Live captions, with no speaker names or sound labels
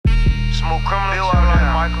Move criminal, feel like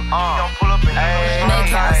Michael. Don't pull up and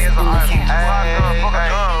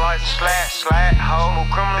Slash, hoe. Move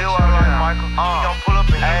criminal, feel like Michael. Don't pull up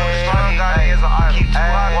and keep too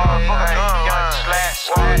high, slash,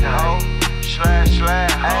 hoe. Slash,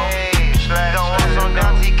 hey. Don't want some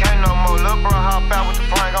down till he can't no more. Lil' bro hop out with the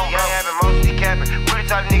Frank on, bro. Having most decapping. Really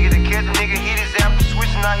type nigga to catch a nigga, hit his ass.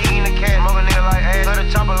 Now he in the cat, smoke a nigga like ass. Let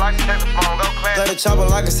the chopper like a saxophone, go clap. Let the chopper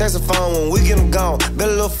like a saxophone when we get him gone. Bet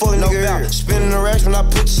a little fuck nigga out. Spinning the racks when I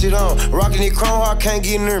put the shit on. Rockin' it chrome, I can't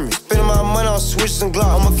get near me. Spending my money on switches and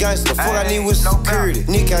glock. I'm a gangster, fuck I need with security.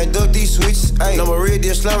 Nigga can't duck these switches, ayy. No more red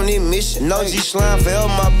deal slamming this mission. No G slime, forever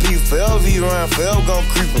my people. Forever V around, forever gon'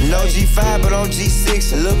 creep. No G5, but on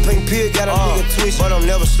G6. A little pink pill got a nigga twitch, but I'm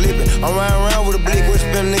never slipping. I'm riding around with a blick, we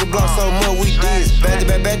spin a nigga block so much we did.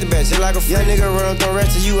 Back to back, just like a young nigga run the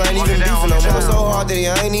rest of you, I ain't even beefing no more. So hard that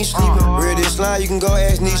I ain't even sleeping. Real this line, you can go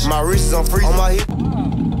ask Nisha. My wrist is on freeze on my hip.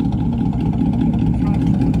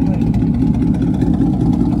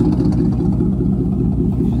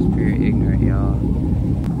 Just pure ignorant,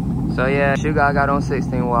 y'all. So yeah, sugar I got on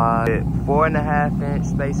 16 wide, 4.5 inch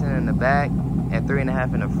spacing in the back and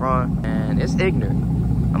 3.5 in the front, and it's ignorant.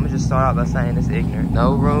 I'm gonna just start out by saying it's ignorant.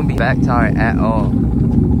 No room be back tire at all.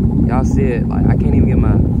 Y'all see it? Like I can't even get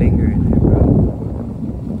my finger in there, bro.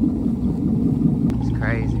 It's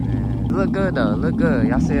crazy, man. It look good though. Look good.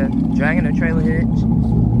 Y'all see it? Dragging the trailer hitch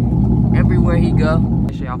everywhere he go.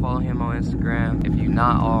 Make sure y'all follow him on Instagram if you're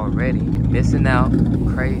not already. You're missing out.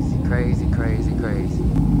 Crazy, crazy, crazy, crazy.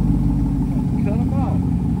 Cut him off.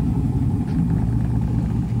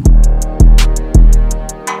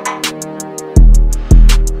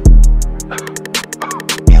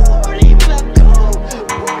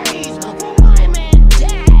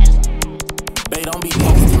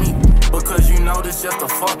 Just a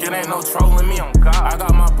fuck, it ain't no trolling me. I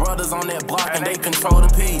got my brothers on that block and they control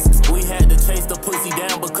the peace. We had to chase the pussy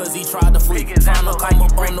down because he tried to flee. Trying to come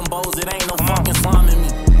up on them bows, it ain't no fucking sliming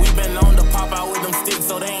me. We been known to pop out with them sticks,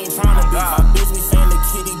 so they ain't trying to beef. My bitch, we saying the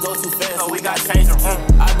kitty go too fast, so we got changing key.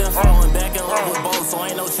 I been falling back in love with both, so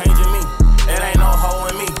ain't no changing me. It ain't no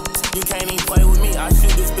hoe in me. You can't even play with me. I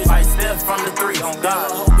shoot this bitch like Steph from the 3. On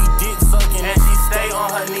God, hope he dick sucking and she stay on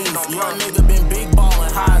her knees. Young nigga been big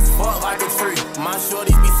ballin', high as fuck like a tree. My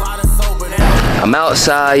shorties be sliding sober now. I'm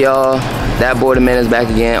outside, y'all. That boy the man is back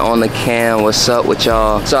again on the cam. What's up with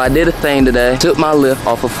y'all? So I did a thing today. Took my lift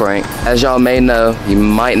off of Frank. As y'all may know, you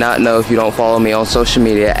might not know if you don't follow me on social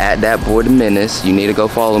media at that boy the menace. You need to go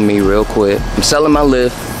follow me real quick. I'm selling my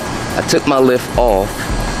lift. I took my lift off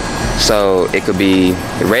so it could be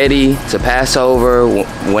ready to pass over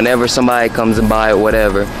whenever somebody comes and buy it,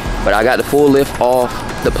 whatever. But I got the full lift off.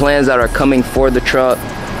 The plans that are coming for the truck,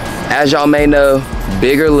 as y'all may know,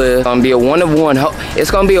 bigger lift. Gonna be a one of one.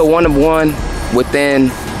 It's gonna be a one of one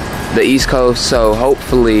within the East Coast. So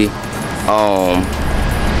hopefully, you know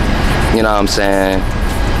what I'm saying,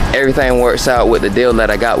 everything works out with the deal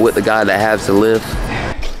that I got with the guy that has the lift.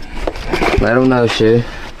 Let them know, shit.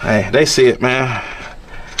 Hey, they see it, man.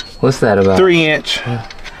 What's that about? 3 inch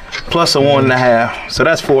plus a 1.5, so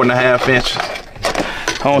that's 4.5 inches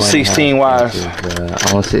on 16 wires.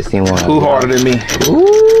 On 16 wires. Who harder than me?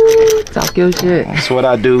 Ooh, talk your shit. That's what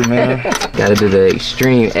I do, man. Gotta do the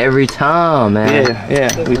extreme every time, man.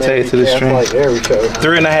 Yeah, we take it to the extreme.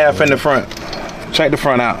 3.5 in the front. Check the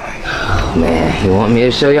front out. Oh, man, you want me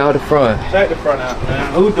to show y'all the front? Check the front out,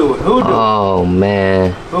 man. Who do it? Who do it? Oh,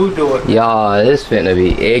 man. Who do it? Y'all, this finna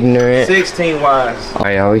be ignorant. 16 wires. All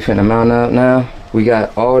right, y'all, we finna mount up now. We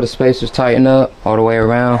got all the spacers tightened up all the way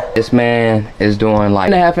around. This man is doing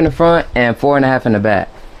like 1.5 in the front and 4.5 in the back.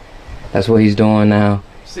 That's what he's doing now.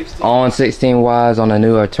 16. On 16 wires on the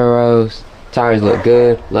new Arturos. Tires look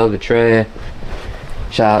good. Love the tread.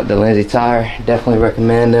 Shout out to Lindsey Tire. Definitely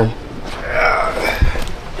recommend them.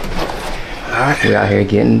 Alright. We out here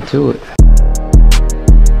getting to it.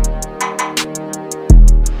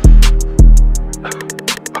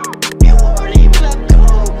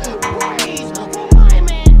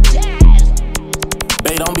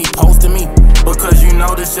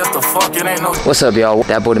 What's up, y'all?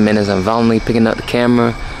 That boy the man is involuntarily picking up the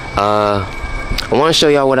camera. I want to show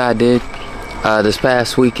y'all what I did this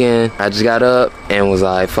past weekend. I just got up and was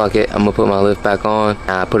like, fuck it, I'm gonna put my lift back on.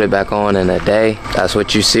 And I put it back on in a day. That's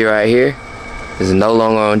what you see right here. This is no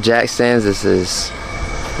longer on jack stands. This is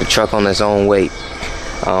the truck on its own weight.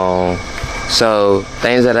 So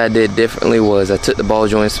things that I did differently was I took the ball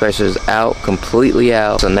joint spacers out, completely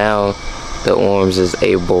out. So now the arms is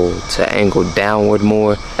able to angle downward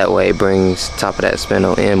more. That way it brings top of that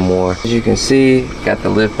spindle in more. As you can see, got the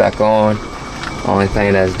lift back on. Only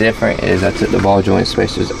thing that's different is I took the ball joint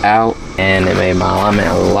spacers out and it made my alignment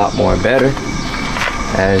a lot more better.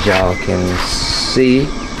 As y'all can see,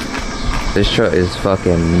 this truck is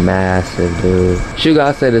fucking massive, dude. You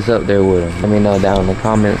guys set this up there with him. Let me know down in the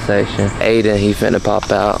comment section. Aiden, he finna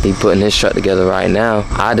pop out. He putting his truck together right now.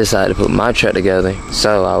 I decided to put my truck together.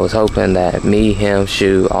 So I was hoping that me, him,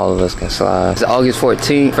 all of us can slide. It's August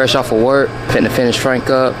 14th, fresh off of work. Finna finish Frank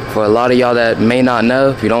up. For a lot of y'all that may not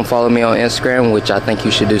know, if you don't follow me on Instagram, which I think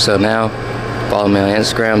you should do so now, follow me on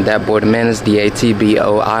Instagram, Dat Boy the Menace, DATBOIMENACE.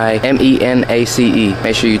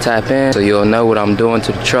 Make sure you tap in so you'll know what I'm doing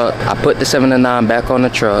to the truck. I put the 7 to 9 back on the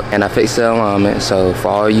truck and I fixed the alignment. So for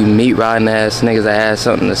all you meat riding ass niggas that had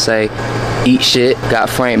something to say, eat shit. Got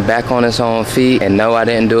Frank back on his own feet, and no, I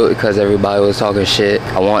didn't do it because everybody was talking shit.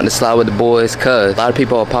 I wanted to slide with the boys cause a lot of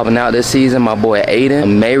people are popping out this season. My boy Aiden, I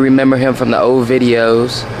may remember him from the old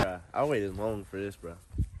videos. I waited long for this, bro.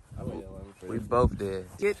 We both did.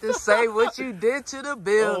 Get to say what you did to the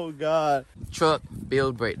build. Oh God. Truck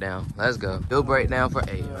build breakdown. Let's go. Build breakdown for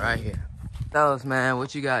Aiden right here. Tell us, man,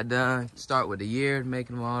 what you got done. Start with the year,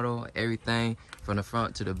 making model, everything from the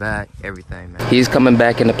front to the back, everything, man. He's coming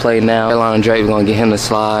back into play now. CarolinaDrake, we're gonna get him to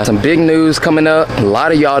slide. Some big news coming up. A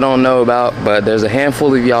lot of y'all don't know about, but there's a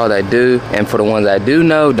handful of y'all that do. And for the ones that do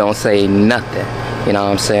know, don't say nothing. You know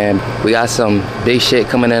what I'm saying? We got some big shit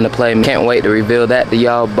coming into play. Can't wait to reveal that to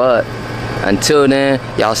y'all, but until then,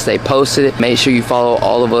 y'all stay posted. Make sure you follow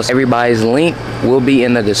all of us. Everybody's link will be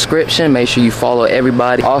in the description. Make sure you follow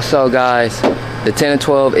everybody. Also, guys, the 10 and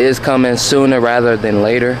 12 is coming sooner rather than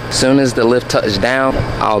later. Soon as the lift touches down,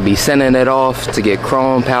 I'll be sending it off to get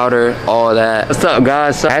chrome powder, all that. What's up,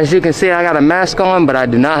 guys? So as you can see, I got a mask on, but I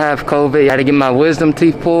do not have COVID. I had to get my wisdom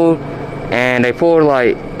teeth pulled, and they pulled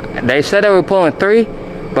they said they were pulling 3,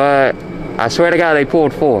 but I swear to God, they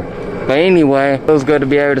pulled 4. But anyway, it was good to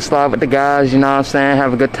be able to slide with the guys, you know what I'm saying,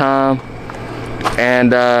 have a good time,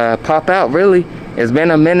 and pop out, really. It's been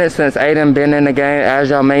a minute since Aiden been in the game. As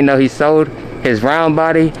y'all may know, he sold his round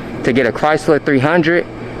body to get a Chrysler 300,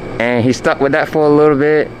 and he stuck with that for a little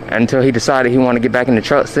bit until he decided he wanted to get back in the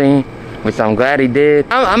truck scene, which I'm glad he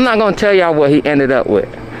did. I'm not going to tell y'all what he ended up with,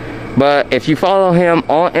 but if you follow him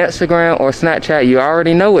on Instagram or Snapchat, you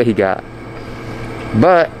already know what he got.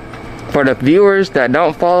 But for the viewers that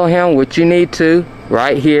don't follow him, which you need to,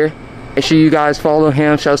 right here, make sure you guys follow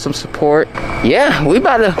him, show some support. Yeah, we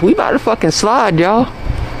about to fucking slide, y'all.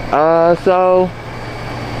 So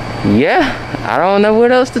yeah, I don't know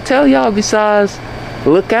what else to tell y'all besides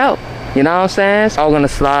look out. You know what I'm saying? It's all gonna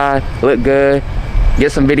slide, look good,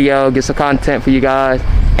 get some video, get some content for you guys,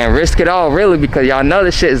 and risk it all, really, because y'all know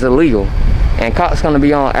this shit is illegal. And cops gonna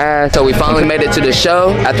be on ass. So we finally made it to the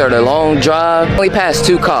show after the long drive. Only passed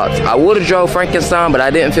 2 cops. I would have drove Frankenstein, but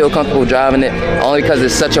I didn't feel comfortable driving it, only because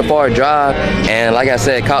it's such a far drive. And like I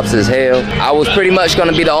said, cops is hell. I was pretty much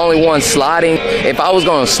gonna be the only one sliding. If I was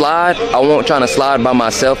gonna slide, I won't try to slide by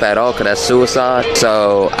myself at all, because that's suicide.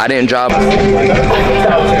 So I didn't drive.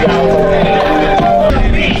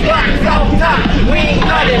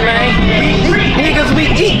 Niggas, we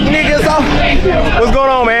eat niggas off. What's going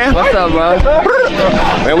on, man? What's up, bro?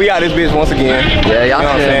 Man, we out this bitch once again. Yeah, y'all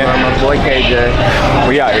know what I'm saying? My boy KJ.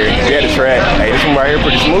 We out here. We at the track. Hey, this one right here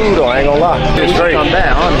pretty smooth though. I ain't gonna lie. It's straight. Come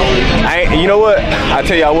back, honestly. You know what? I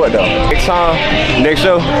tell y'all what though. Next time, next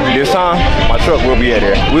show, this time, my truck will be at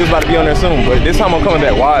there. We was about to be on there soon, but this time I'm coming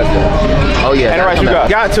back wise though. Oh yeah. And right, you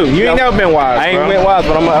got to. You ain't never been wise. I ain't been wise,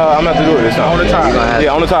 but I'm gonna have to do it this time. On the tire.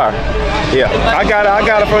 Yeah, on the tire. Yeah, I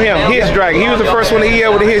got it from him. His dragon. He was the first one to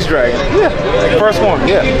hear with the his dragon. Yeah, first one.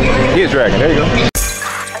 Yeah, his dragon. There you go.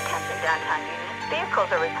 Attention downtown units. Vehicles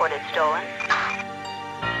are reported stolen.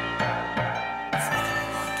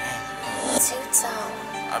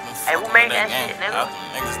 Hey, who made that shit, nigga?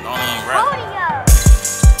 Niggas don't even rap.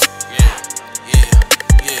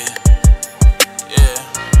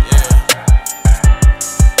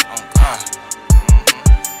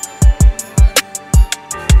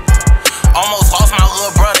 Almost lost my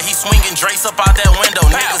little brother, he swinging Drake's up out that window.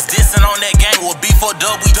 Niggas dissing on that gang with B4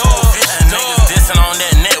 dub, we niggas dissing on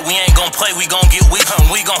that net, we ain't gon' play, we gon' get weak.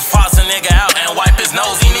 We gon' fox a nigga out and wipe his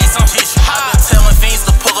nose, he need some tissue. I been telling fiends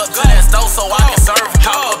to pull up to that stove so I can serve.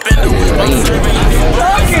 Hop up in the whip, I'm serving you.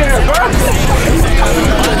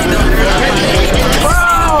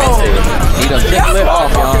 He done took the lid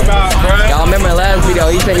off, y'all. Y'all remember the last video,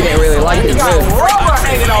 he said he didn't really like his lid. Rubber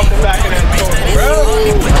hanging off the back of that truck, bro.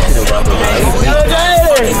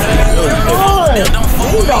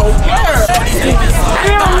 He don't care.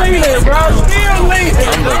 Still leaning, bro. Still leaning.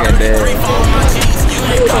 I'm looking dead.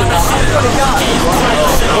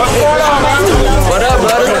 What's going on, man? What up,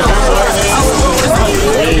 brother?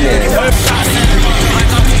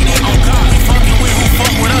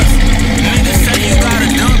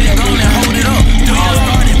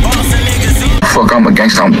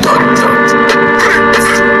 gangsta, I'm thug.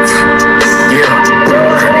 Yeah.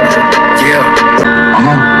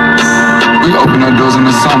 We open up doors in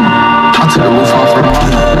the summer. I took the roof off for the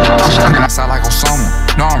mama. I'm standing outside like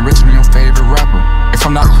Osama. No, I'm richer than your favorite rapper. If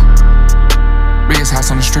I'm not biggest house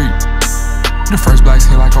on the street, the first blacks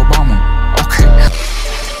hit like Obama. Okay. Yeah,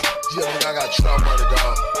 nigga, I got trap money,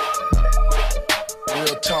 dog.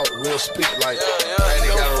 Real talk, real speak, like ain't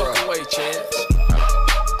got a fucking way, chance.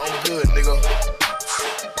 I'm good, nigga.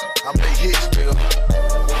 I make hits, nigga.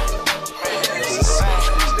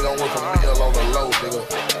 Nigga, I'm working a meal on the low, nigga.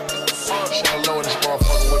 Shine low in this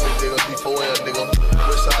motherfucker with me, nigga. B4L, nigga.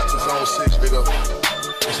 Westside to Zone 6, nigga.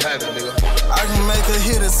 It's happening, nigga. I can make a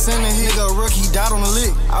hit, a center hit, a rookie died on the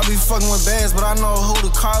lick. I be fucking with bags, but I know who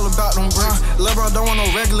to call about them, bro. Lil' bro don't want no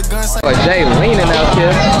regular guns. But Jay leaning out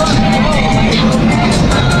here.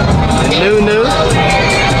 New.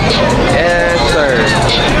 Yes, sir.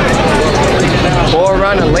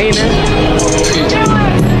 Forerunner leaning.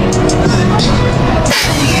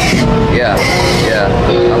 Yeah, I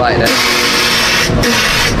like that.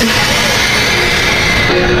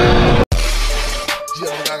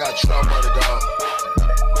 Yeah, nigga, I got trap money, dog.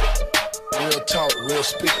 Real talk, real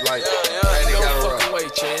speak, like ain't got a fucking way,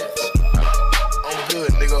 chance. I'm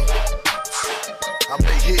good, nigga. I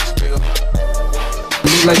make hits, nigga.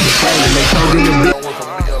 Like the pilot, they told me to I'm working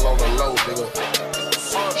a meal on the low, nigga.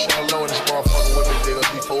 Shine low in this motherfucker with me, nigga.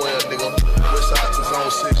 B4L, nigga. Westside to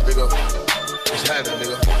Zone 6, nigga. It's happening,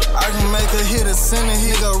 nigga. I can make a hit, a center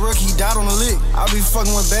hit, a rookie died on the lick. I be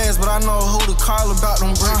fucking with bags, but I know who to call about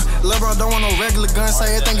them, bro. Lil' bro don't want no regular guns.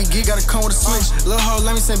 Say everything you get gotta come with a switch. Lil' hoe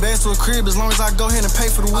let me send bags to a crib as long as I go ahead and pay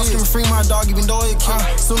for the wig. I'm free my dog even though it can't.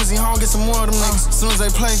 Soon as he home, get some more of them niggas. Soon as they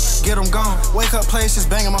play, get them gone. Wake up, play, it's just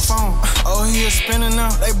banging my phone. Oh, he is spinning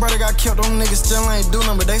now. They brother got killed, them niggas still ain't do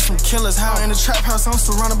nothing, but they some killers. How in the trap house, I'm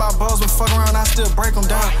surrounded by balls, but fuck around, I still break them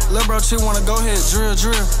down. Lil' bro chill wanna go ahead, drill.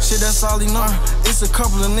 Shit, that's all he know. It's a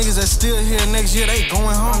couple of niggas that still here. Next year they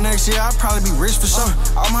going home. Next year I'll probably be rich for sure.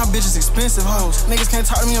 All my bitches expensive hoes. Niggas can't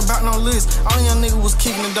talk to me about no list. All young nigga was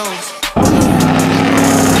kicking the doors.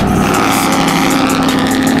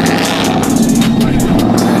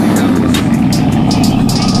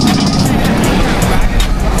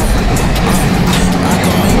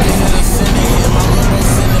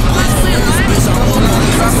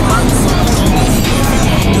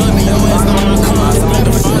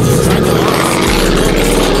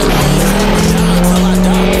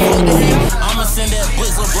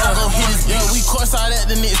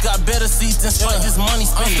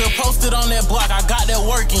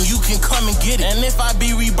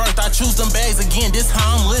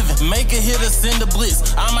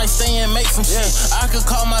 I could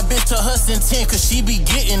call my bitch to her send 10 cause she be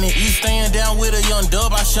getting it. You staying down with a young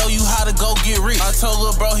dub, I show you how to go get rich. I told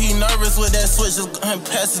lil' bro he nervous with that switch, just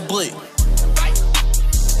pass his blick.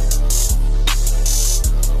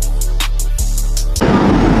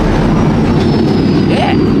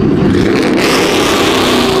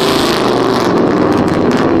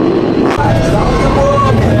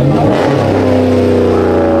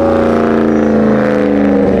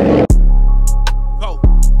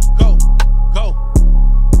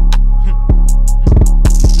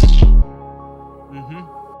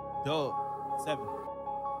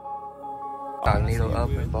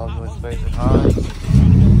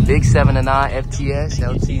 Big 7 to 9 FTS,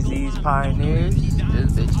 LTZs, Pioneers.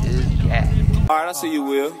 This bitch is gas. Alright, I see you,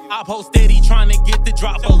 Will. I post steady trying to get the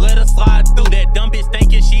drop, but let her slide through. That dumb bitch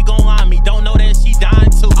thinking she gon' lie me. Don't know that she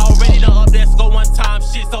dying too. Already the up that score one time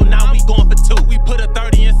shit, so now we going for 2. We put a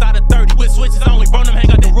 30 inside a 30. With switches only, bro, them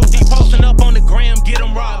hang out the roof. He posting up on the gram, get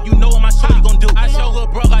him robbed. You know what my shorty gon' do. I show lil'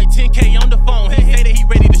 bro like 10K on the phone. He say that he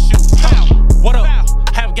ready to shoot. What up?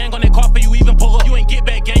 Have gang on that car for you even pull up. You ain't get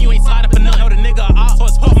back gang, you ain't sliding for nothing. Know the nigga off, so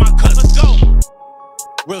it's fuck my cousin. Let's go.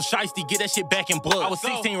 Real shiesty, get that shit back in blood. I was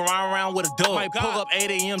 16 riding around with a dub. Might pull up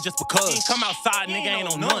 8 AM just because. Ain't come outside, nigga ain't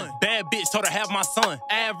on none. Bad bitch told her have my son.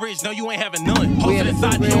 Average, no you ain't having none. Posted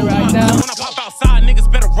inside the right now. When I pop outside,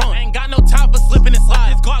 niggas better run. Ain't got no time for slipping and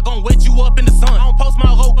slide. This Glock gon' wet you up in the sun. I don't post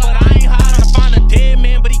my logo, but I ain't high. Trying to find a dead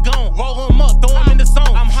man, but he gone. Roll him up, throw him in the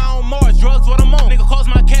zone. I'm high on Mars, drugs what I'm on. Nigga close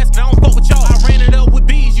my casket, I don't fuck with y'all. I ran it up with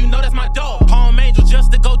bees, you know that's my dog. Palm Angel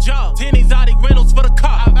just to go job. 10 exotic rentals for the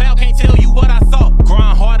car. I vow can't tell you what I saw.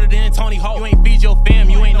 Grind harder than Tony Hawk. You ain't feed your fam,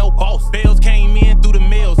 you ain't no boss. Bills came in through the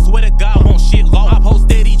mail. Swear to God, won't shit low. I post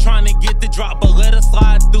steady trying to get the drop, but let her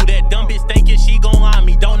slide through. That dumb bitch thinking she gon' lie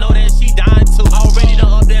me. Don't know that she dying too. Already the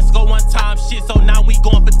up that score one time shit, so now we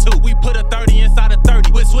going for 2. We put a 30 inside a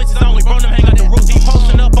 30. With switches only, bro.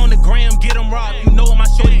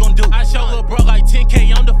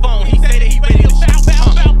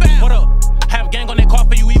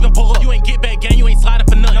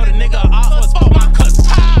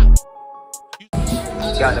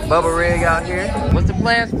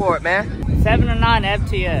 plans for it, man? 7 to 9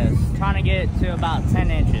 FTS. Trying to get to about 10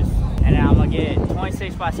 inches. And then I'm gonna get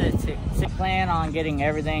 26 by 6. Plan on getting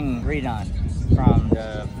everything redone. From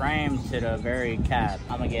the frame to the very cab.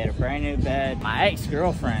 I'm gonna get a brand new bed. My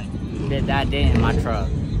ex-girlfriend did that dent in my truck.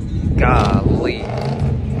 Golly.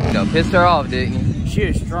 You done pissed her off, didn't you? She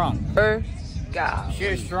was drunk. God. She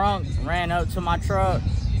was drunk, ran up to my truck,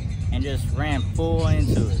 and just ran full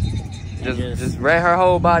into it. Just ran her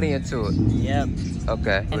whole body into it. Yep.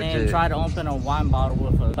 Okay. And then tried to open a wine bottle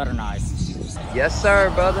with a butter knife. Yes,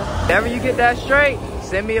 sir, brother. Whenever you get that straight,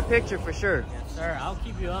 send me a picture for sure. Yes, sir. I'll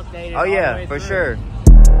keep you updated. Oh yeah, for sure.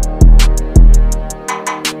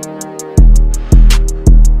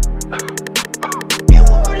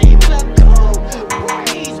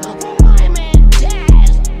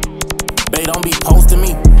 They don't be posting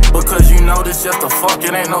me because you know this just a fuck,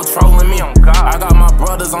 it ain't no trolling me. I got my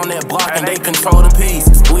brothers on that block and they control the peace.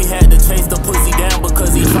 We had to chase the pussy down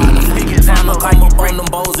because he tried to flick it. Trying to come up on them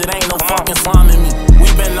bows, it ain't no fucking sliming me. We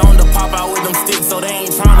been known to pop out with them sticks, so they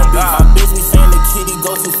ain't trying to beef. My bitch be saying the kitty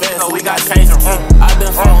go too fast, so we got changing. I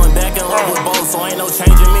been falling back in love with both, so ain't no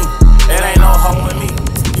changing me. It ain't no hoeing me.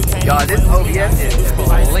 Y'all, this OBS is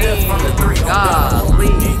clean. Golly.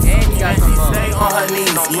 And you got some stay on her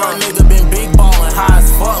knees. Young nigga been big ballin', high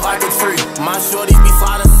as fuck like a tree. My shorties be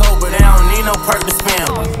sliding sober, they don't need no perk to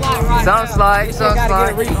spam. Some slide.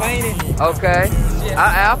 Okay.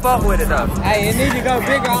 I fuck with it though. Hey, it need to go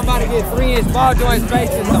bigger. I'm about to get 3-inch ball joint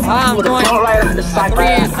spaces. So I'm doing a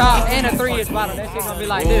 3-inch top and a 3-inch bottom. That shit gonna be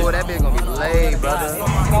like this. Ooh, that bitch gonna be laid, brother.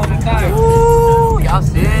 Ooh, y'all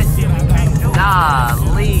see it?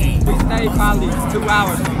 Golly. We stay probably 2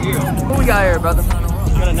 hours from here. What we got here, brother? We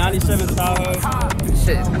got a 97 Tahoe. This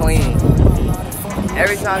shit is clean.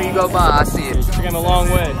 Every time you go by, I see it. It's taking a long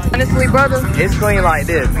way. Honestly, brother, it's clean like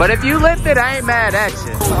this. But if you lift it, I ain't mad at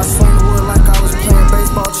you. I swing the wood like I was playing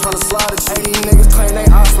baseball, trying to slide it. 80 niggas claim they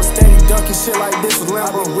ops for steady dunking shit like this was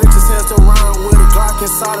Lambo. Rich as hell still round with a Glock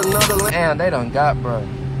inside another lamp. Damn, they done got, bro.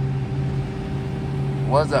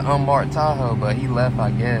 Was an unmarked Tahoe, but he left,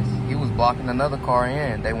 I guess. He was blocking another car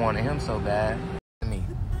in. They wanted him so bad.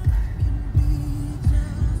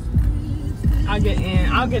 I'll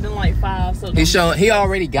get in like 5. So he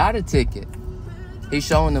already got a ticket. He's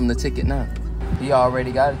showing them the ticket now. He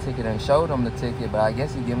already got a ticket and showed them the ticket, but I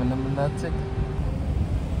guess he's giving them another ticket.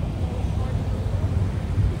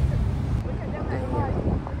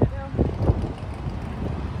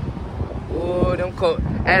 Oh, them cold.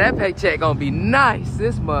 Hey, that paycheck gonna be nice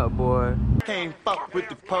this month, boy. Can't fuck with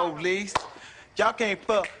the police. Y'all can't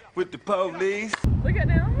fuck with the police. Look at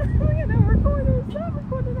them. Look at them recording. Stop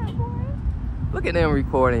recording that, boy. Look at them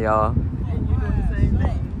recording, y'all. Hey, you doing the same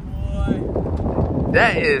thing, boy.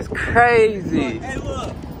 That is crazy. Hey,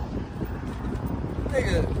 look.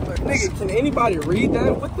 Nigga, can anybody read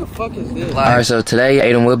that? What the fuck is this? Alright, so today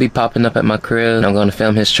Aiden will be popping up at my crib. I'm gonna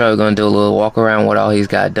film his truck, gonna do a little walk around with all he's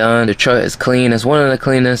got done. The truck is clean. It's one of the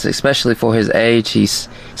cleanest, especially for his age. He's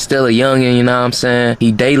still a youngin', you know what I'm saying?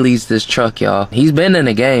 He dailies this truck, y'all. He's been in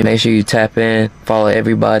the game. Make sure you tap in, follow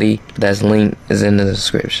everybody. That's link is in the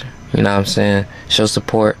description. You know what I'm saying? Show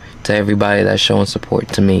support to everybody that's showing support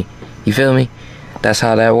to me. You feel me? That's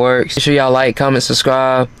how that works. Make sure y'all like, comment,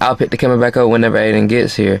 subscribe. I'll pick the camera back up whenever Aiden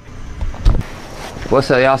gets here.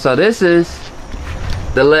 What's up, y'all? So this is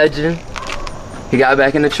the legend. He got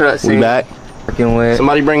back in the truck scene. We back. Working with.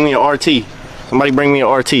 Somebody bring me an RT. Somebody bring me an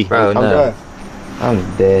RT. Bro, I'm no. done.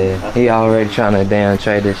 I'm dead. He already trying to damn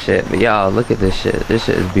trade this shit. But y'all, look at this shit. This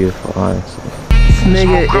shit is beautiful, honestly. This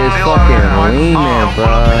nigga is fucking leaning, bro.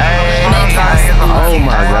 Oh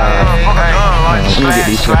my god. Let me get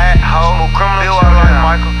these shit.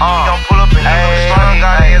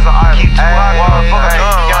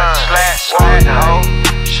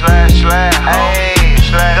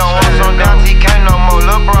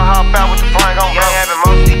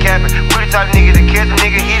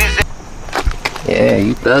 Yeah,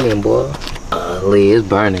 you thuggin', boy. Lee is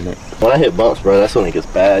burning it. When I hit bumps, bro, that's when it gets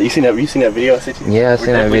bad. You seen that video I sent you? Yeah, I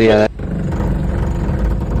seen that video.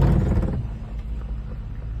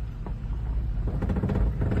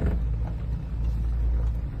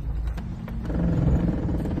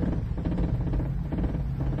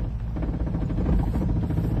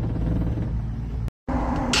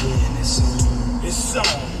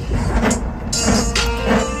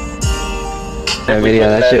 That video,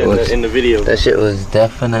 that shit was in the video. That shit was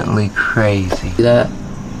definitely crazy. See that?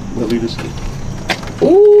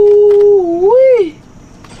 Ooh wee.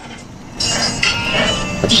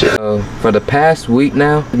 Shit. For the past week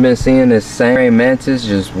now, I've been seeing this same mantis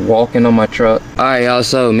just walking on my truck. Alright, y'all,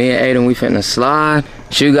 so me and Aiden, we finna slide.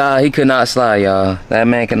 Shoe guy, he could not slide, y'all. That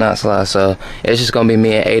man could not slide. So it's just gonna be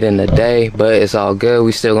me and Aiden today, but it's all good.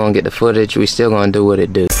 We still gonna get the footage. We still gonna do what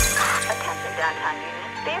it do. Attention downtown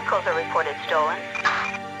units. Vehicles are reported stolen.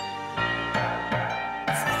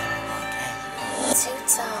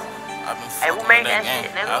 Hey, who made that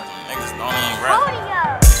shit, nigga? Niggas don't even rap.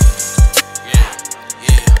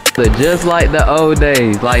 So just like the old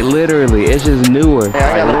days, like literally, it's just newer.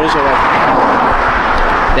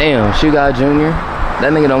 Damn, Shoe Guy Jr.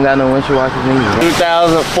 That nigga don't got no windshield wipers neither.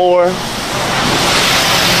 2004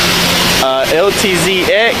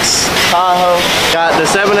 LTZX Tahoe. Got the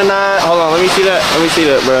 7 to 9. Hold on, let me see that. Let me see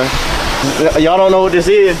that, bro. Y'all don't know what this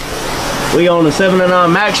is? We on the 7 to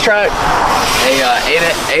 9 Max Track. Hey,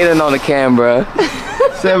 Aiden on the cam, bro.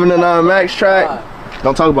 7 to 9 Max Track.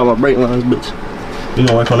 Don't talk about my brake lines, bitch. We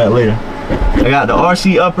gonna work on that later. I got the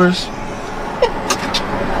RC uppers.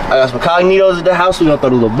 I got some Cognitos at the house. We gonna throw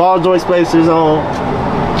the little ball joint spacers on.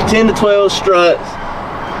 10 to 12 struts.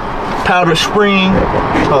 Powder spring.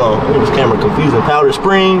 Hold on, this camera confusing. Powder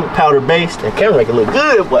spring, powder base. That camera make it look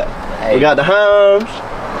good, but we got the Himes.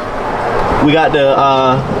 We got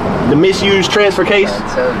the misused transfer case.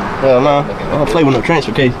 Hell no, I don't play with no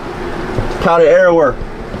transfer case. Powder everywhere.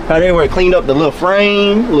 Powder everywhere. Cleaned up the little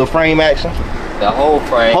frame action. The whole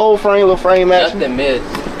frame. Whole frame, little frame action. Nothing missed.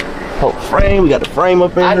 Whole frame. We got the frame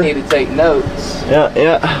up in I here. need to take notes. Yeah,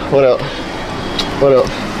 yeah. What up? What up?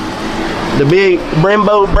 The big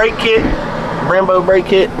Brembo brake kit. Brembo brake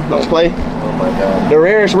kit. Don't play. Oh my god. The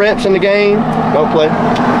rarest reps in the game. Don't play.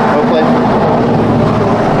 Don't play.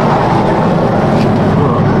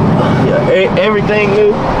 Yeah, everything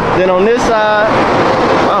new. Then on this side, I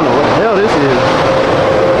don't know what the hell this is.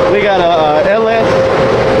 We got a LS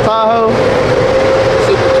Tahoe.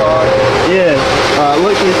 Supercharged. Yeah.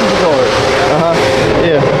 Look at supercharged.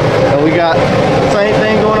 Yeah. And we got the same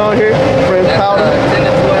thing going on here. Friends powder. 10 to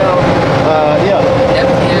 12. Yeah.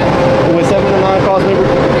 FTM. With 7 to 9 cross member.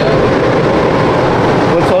 Yeah.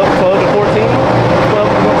 With 12 to 14. 12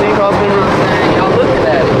 to 14 cross member. Y'all looking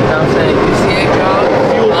at it, you know what I'm saying? UCA job.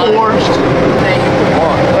 Fuel forged.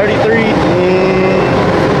 33.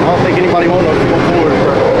 I don't think anybody want no fuel forged,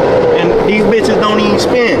 bro. And these bitches don't even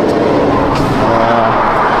spin.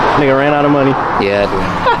 Nigga ran out of money. Yeah, dude.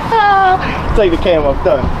 Take the cam off,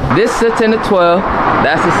 done. This is a 10 to 12.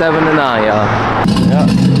 That's a 7 to 9, y'all. Yeah.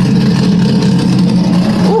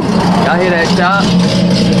 Y'all hear that shot?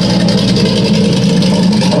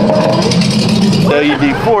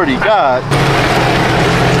 WD-40, God.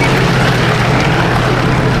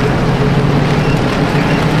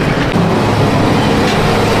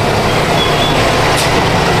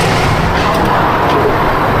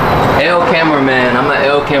 L cameraman. I'm an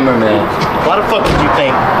L cameraman. Why the fuck did you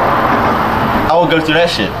think I would go through that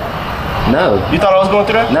shit? No. You thought I was going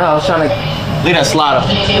through that? No, I was trying to. Leave that slider.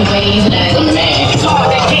 Yeah.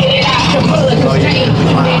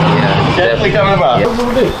 Definitely coming about. Yeah.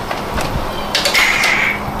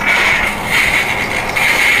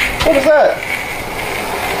 What is that?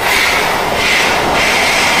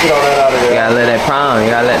 Get all that out of there. You gotta let that prime.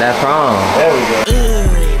 You gotta let that prime. There we go.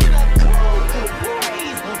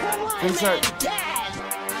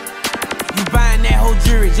 You buying that whole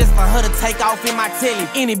jury just for her to take off in my telly.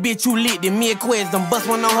 Any bitch you lit, then me and Quez done bust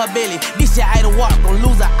one on her belly. This shit Idle walk, gon'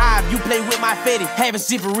 lose an eye if you play with my fetty. Having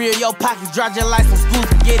shit for real, your pockets dry just like some school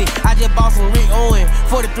spaghetti. I just bought some Rick Owen,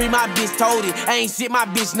 43 my bitch told it. I ain't shit, my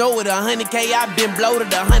bitch know it. 100K I been bloated,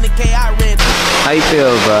 100K I ran. How you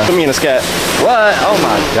feel, bro? Put me in a scat. What? Oh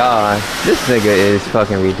my god. This nigga is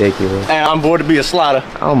fucking ridiculous. Hey, I'm bored to be a slider.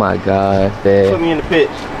 Oh my god, man. Put me in the pit.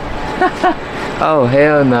 Oh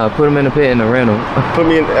hell no. Put him in the pit in the rental. Put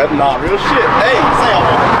me in nah, real shit. Hey, say I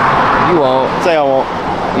won't. You won't. Say I won't.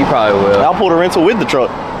 You probably will. I'll pull the rental with the truck.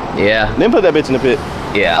 Yeah. Then put that bitch in the pit.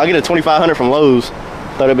 Yeah. I'll get a 2,500 from Lowe's.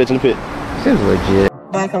 Throw that bitch in the pit. This is legit.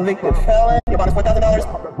 By convicted felon, your bond is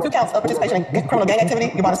 $4,000. 2 counts of participation in criminal gang activity,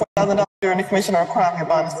 your bond is $4,000. During the commission of a crime, your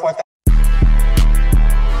bond is $4,000.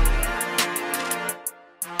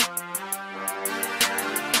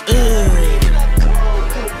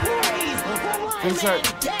 You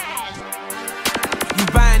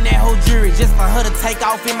buying that whole jury just for her to take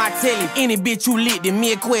off in my telly. Any bitch you lit, then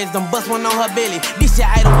me and Quez done bust one on her belly. This shit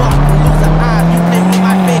Idle walk, gon' lose an eye if you play with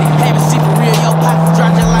my fetty. Having shit for real, your pockets dry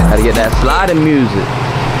just like. Gotta get that sliding music.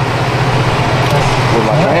 With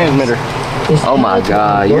my transmitter. Oh my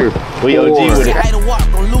god, you're we OG with it. Idle walk,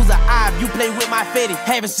 gon' lose an eye if you play with my fetty.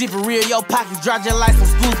 Having shit for real, your pockets dry just like some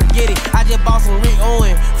school spaghetti. I just bought some Rick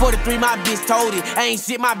Owen, 43 my bitch told it. I ain't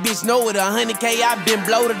shit, my bitch know it. 100K I been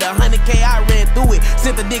bloated, 100K I ran through it.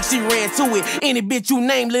 Sent the dick, she ran to it. Any bitch you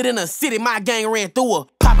name lit in a city, my gang ran through her.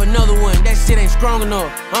 Pop another one, that shit ain't strong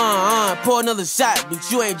enough. Pour another shot,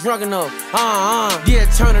 bitch, you ain't drunk enough. Yeah,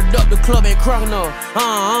 turn it up, the club ain't crunk enough.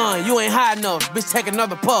 You ain't high enough, bitch, take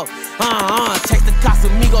another puff. Chase the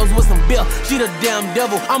kustomz with some bill, she the damn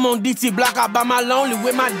devil. I'm on DT block out by my lonely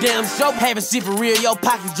with my damn show. Having shit for real, your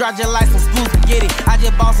pockets dry just like some school spaghetti. I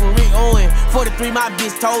just bought some Rick Owen, 43, my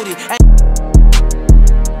bitch told it.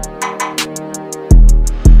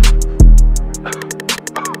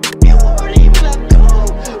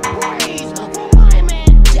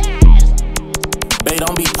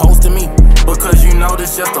 Don't be posting me, because you know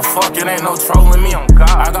this just a fuck, it ain't no trolling me.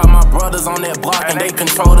 I got my brothers on that block and they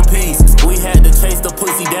control the peace. We had to chase the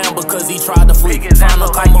pussy down because he tried to flee. Tryna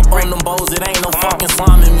come up on them bows, it ain't no fucking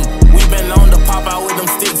sliming me. We been known to pop out with them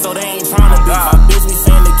sticks, so they ain't tryna beef. My bitch be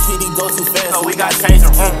saying the kitty go too fast, so we got changing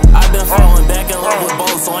key. I been falling back in love with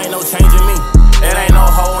both, so ain't no changing me. It ain't no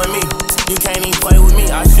hoe in me. You can't even play with me.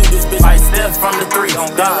 I shoot this bitch like Steph from the 3.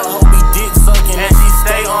 That hoe be dick sucking and she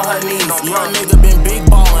stay on her knees. Young nigga been big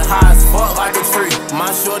ballin', high as fuck like a tree. My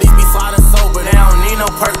shorties be sliding sober, they don't need no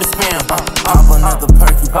perk to spin. Pop another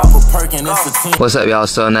perky, pop a perk and it's a team. What's up, y'all?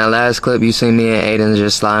 So in that last clip, you seen me and Aiden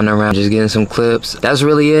just sliding around, just getting some clips. That's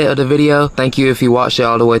really it of the video. Thank you if you watched it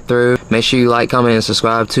all the way through. Make sure you like, comment, and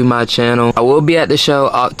subscribe to my channel. I will be at the show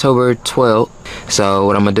October 12th. So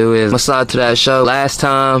what I'm gonna do is I'm gonna slide to that show. Last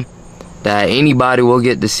time that anybody will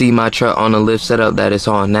get to see my truck on the lift setup that it's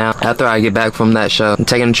on now. After I get back from that show, I'm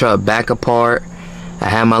taking the truck back apart. I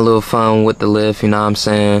had my little fun with the lift, you know what I'm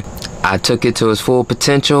saying? I took it to its full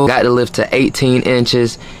potential, got the lift to 18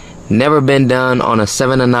 inches. Never been done on a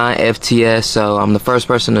 7-9 FTS, so I'm the first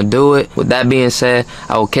person to do it. With that being said,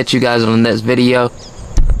 I will catch you guys on the next video.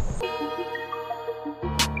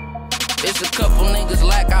 It's a couple niggas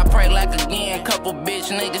like I pray like again. Couple bitch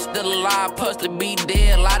niggas still alive, plus to be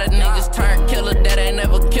dead. A lot of niggas turn killer that ain't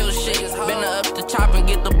never kill shit. Been up the top and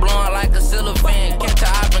get the blowing like a cellophane. Catch a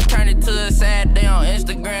op and turn it to a sad day on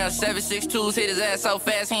Instagram. 762s hit his ass so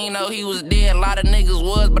fast he ain't know he was dead. A lot of niggas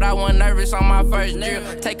was, but I wasn't nervous on my first drill.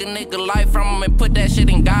 Take a nigga life from him and put that shit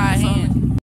in God's hands.